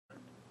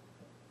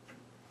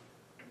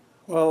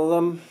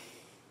Well,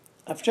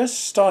 I've just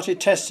started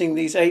testing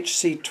these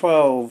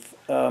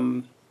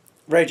HC-12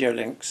 radio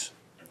links,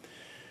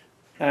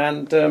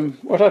 and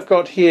what I've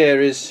got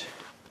here is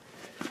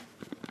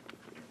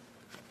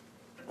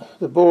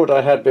the board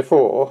I had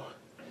before,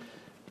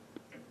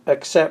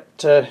 except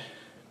because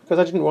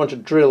I didn't want to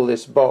drill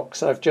this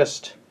box, I've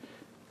just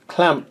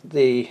clamped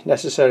the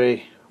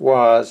necessary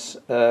wires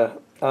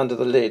under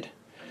the lid,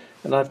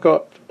 and I've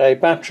got a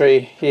battery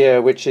here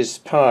which is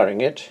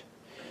powering it,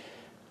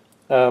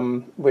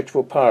 which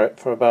will power it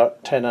for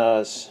about 10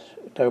 hours,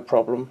 no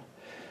problem.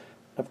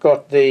 I've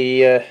got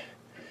the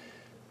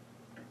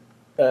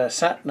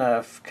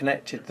sat-nav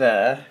connected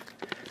there,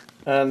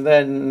 and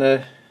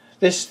then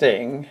this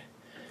thing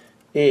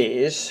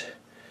is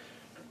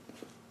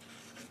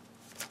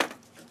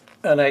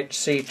an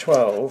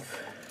HC-12,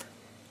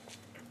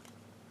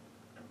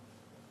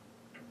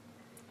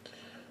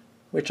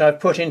 which I've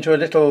put into a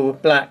little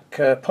black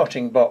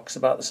potting box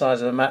about the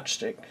size of a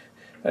matchstick.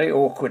 Very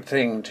awkward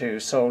thing to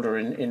solder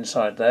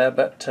inside there,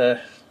 but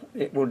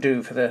it will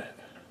do for the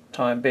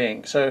time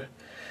being. So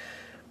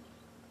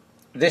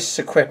this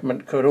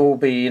equipment could all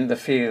be in the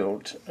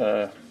field,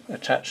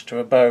 attached to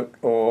a boat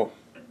or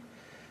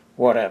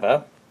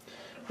whatever.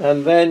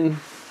 And then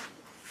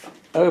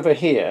over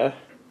here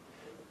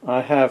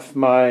I have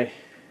my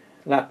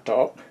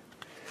laptop,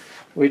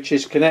 which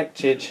is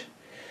connected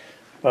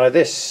by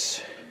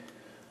this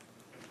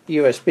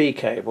USB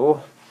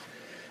cable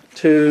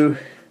to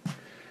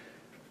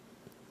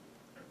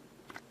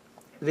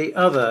the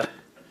other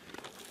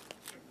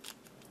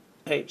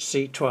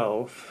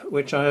HC-12,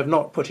 which I have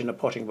not put in a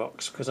potting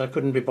box because I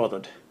couldn't be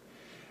bothered.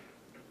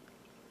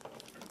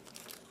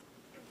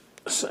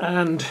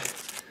 And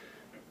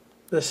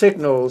the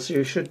signals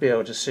you should be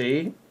able to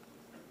see,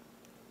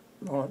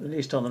 or at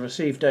least on the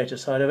received data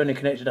side. I've only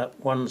connected up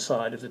one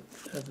side of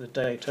the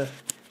data,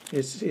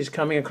 is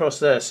coming across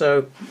there.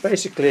 So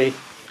basically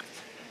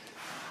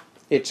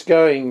it's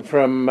going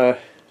from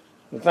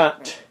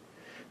that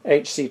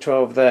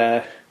HC-12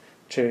 there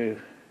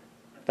to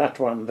that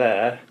one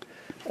there,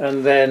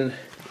 and then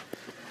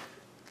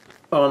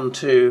on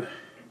to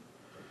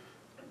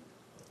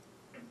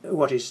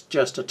what is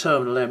just a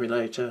terminal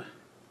emulator,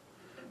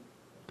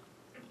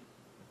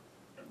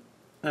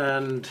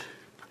 and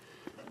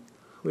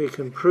we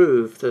can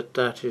prove that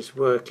that is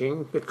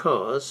working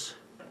because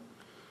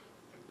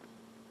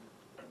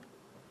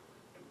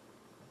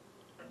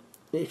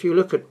if you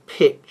look at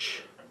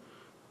pitch,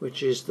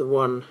 which is the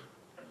one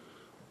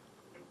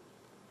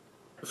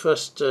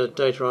first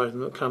data item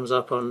that comes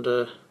up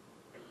under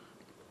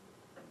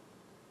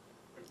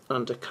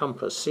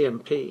compass,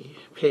 CMP,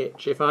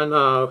 pitch, if I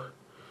now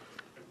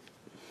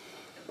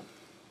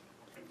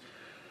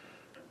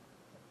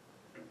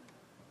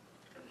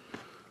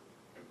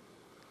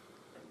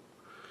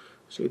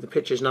see, the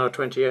pitch is now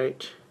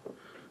 28,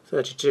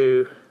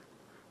 32,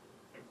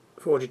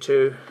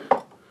 42,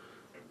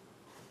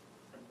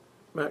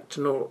 back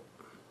to 0.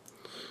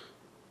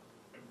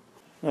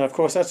 Now, of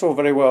course, that's all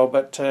very well,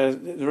 but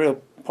the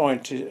real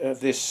point of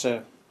this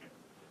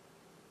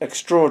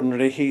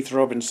extraordinary Heath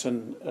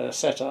Robinson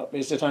setup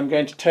is that I'm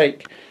going to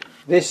take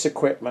this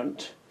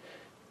equipment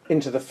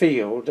into the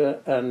field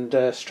and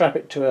strap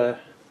it to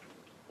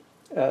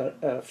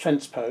a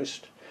fence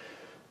post,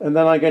 and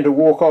then I'm going to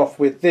walk off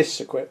with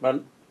this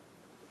equipment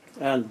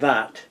and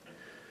that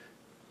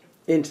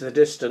into the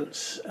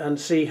distance and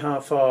see how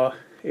far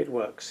it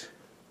works.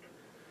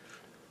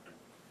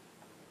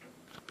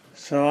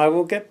 So I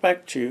will get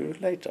back to you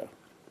later.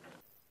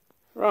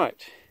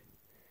 Right,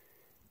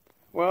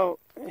 well,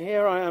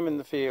 here I am in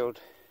the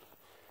field,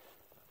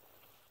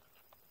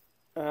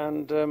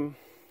 and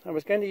I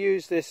was going to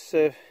use this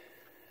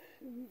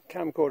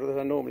camcorder that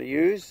I normally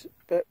use,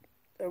 but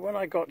when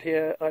I got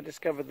here I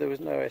discovered there was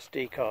no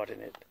SD card in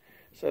it,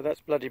 so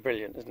that's bloody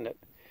brilliant, isn't it?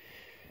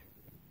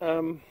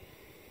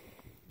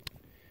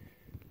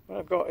 What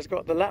I've got is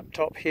the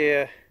laptop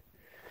here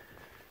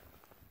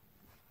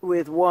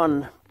with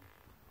one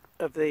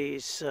of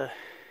these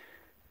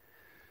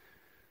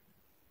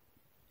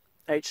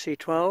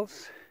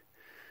HC-12s,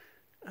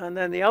 and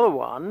then the other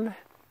one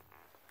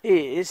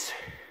is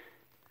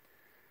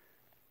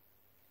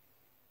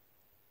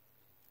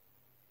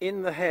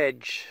in the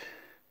hedge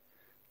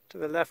to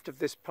the left of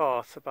this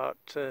path, about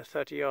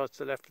 30 yards to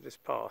the left of this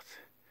path,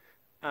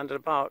 and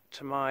about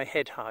to my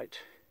head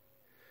height.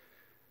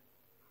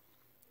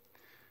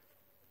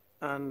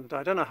 And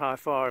I don't know how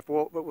far I've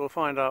walked, but we'll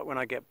find out when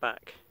I get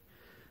back.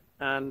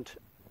 And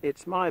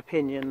it's my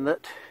opinion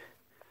that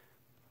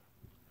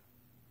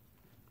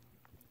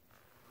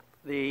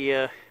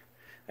the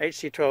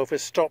HC-12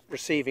 has stopped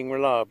receiving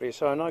reliably,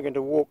 so I'm now going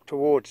to walk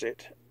towards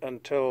it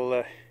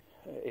until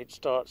it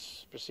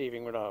starts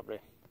receiving reliably.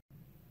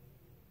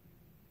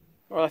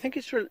 Well, I think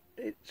it's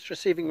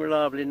receiving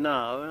reliably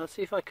now, and I'll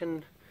see if I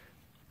can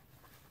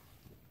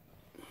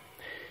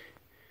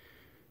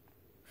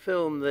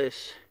film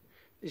this.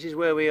 This is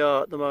where we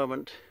are at the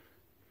moment.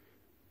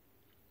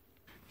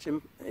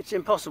 It's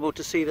impossible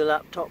to see the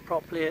laptop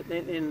properly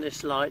in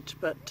this light,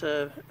 but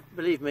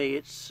believe me,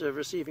 it's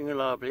receiving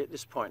reliably at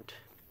this point.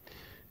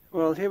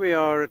 Well, here we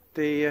are at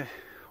the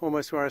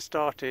almost where I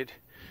started.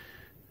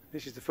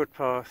 This is the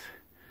footpath,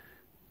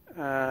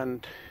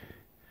 and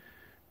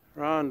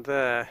around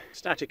there,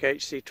 static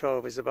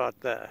HC-12 is about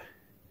there.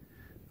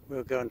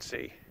 We'll go and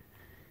see.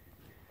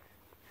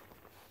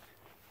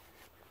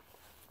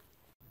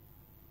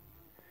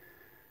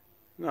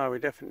 Now we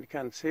definitely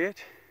can see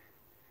it.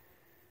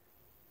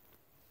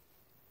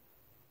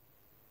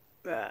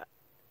 There.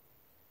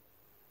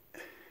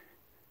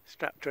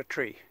 Strapped to a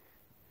tree.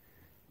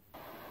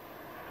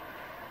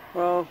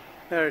 Well,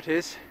 there it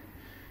is,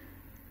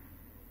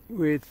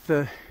 with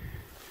the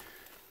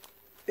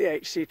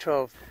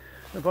HC-12,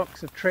 a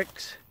box of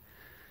tricks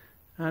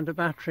and a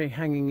battery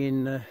hanging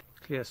in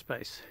clear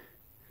space.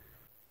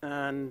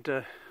 And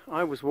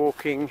I was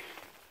walking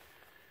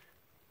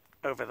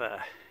over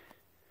there.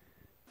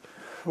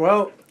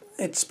 Well,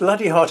 it's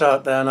bloody hot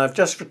out there, and I've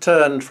just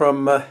returned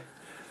from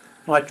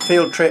my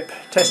field trip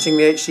testing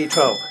the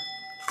HC-12.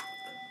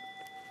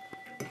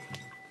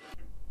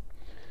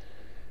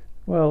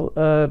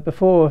 Well,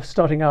 before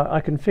starting out,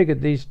 I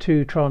configured these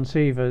two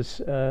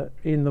transceivers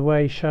in the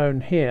way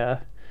shown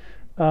here.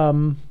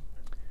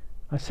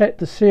 I set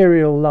the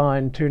serial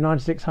line to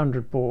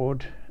 9600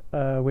 baud,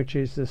 which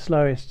is the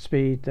slowest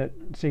speed that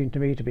seemed to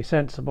me to be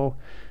sensible.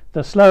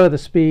 The slower the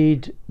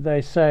speed,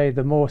 they say,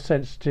 the more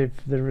sensitive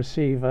the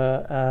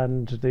receiver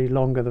and the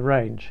longer the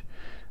range.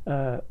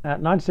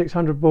 At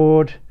 9600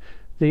 baud,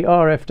 the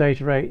RF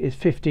data rate is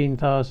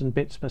 15,000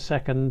 bits per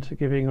second,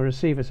 giving a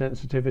receiver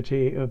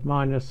sensitivity of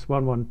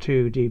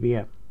 -112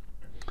 dBm.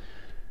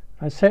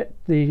 I set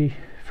the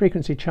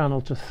frequency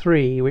channel to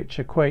 3, which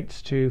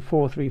equates to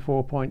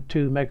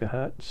 434.2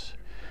 megahertz,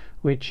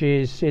 which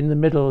is in the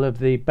middle of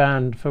the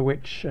band for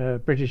which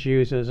British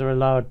users are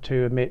allowed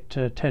to emit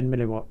 10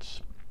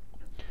 milliwatts.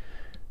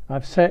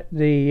 I've set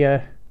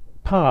the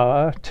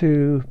power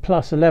to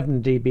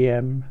 +11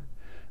 dBm,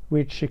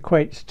 which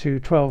equates to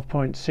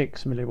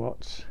 12.6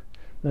 milliwatts.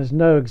 There's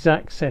no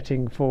exact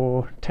setting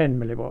for 10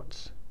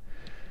 milliwatts.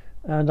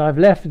 And I've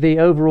left the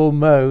overall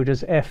mode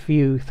as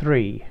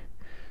FU3.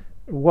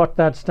 What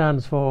that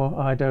stands for,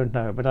 I don't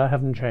know, but I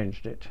haven't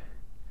changed it.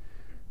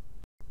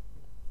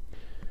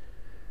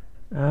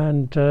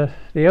 And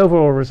the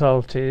overall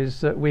result is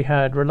that we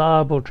had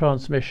reliable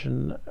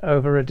transmission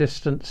over a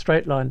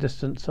straight line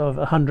distance of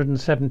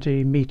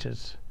 170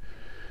 meters.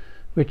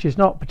 Which is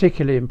not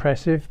particularly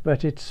impressive,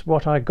 but it's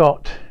what I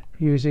got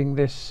using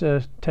this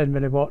 10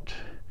 milliwatt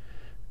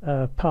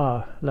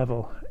power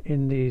level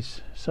in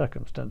these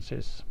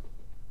circumstances.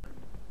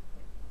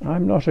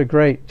 I'm not a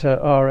great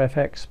RF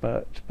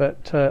expert,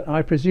 but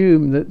I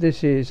presume that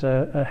this is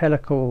a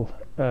helical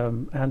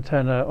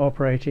antenna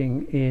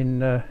operating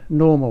in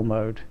normal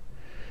mode.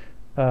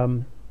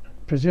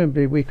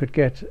 Presumably we could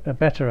get a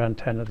better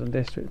antenna than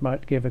this, which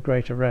might give a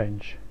greater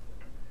range.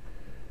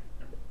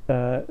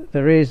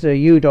 There is a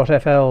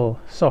U.FL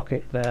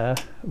socket there,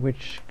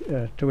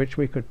 to which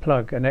we could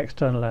plug an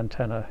external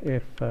antenna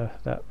if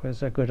that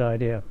was a good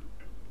idea.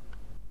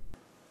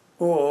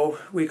 Or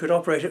we could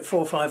operate at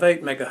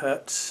 458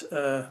 megahertz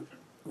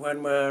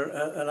when we're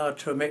allowed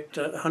to emit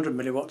 100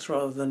 milliwatts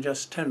rather than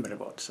just 10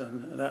 milliwatts,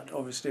 and that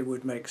obviously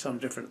would make some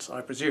difference, I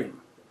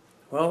presume.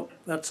 Well,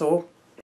 that's all.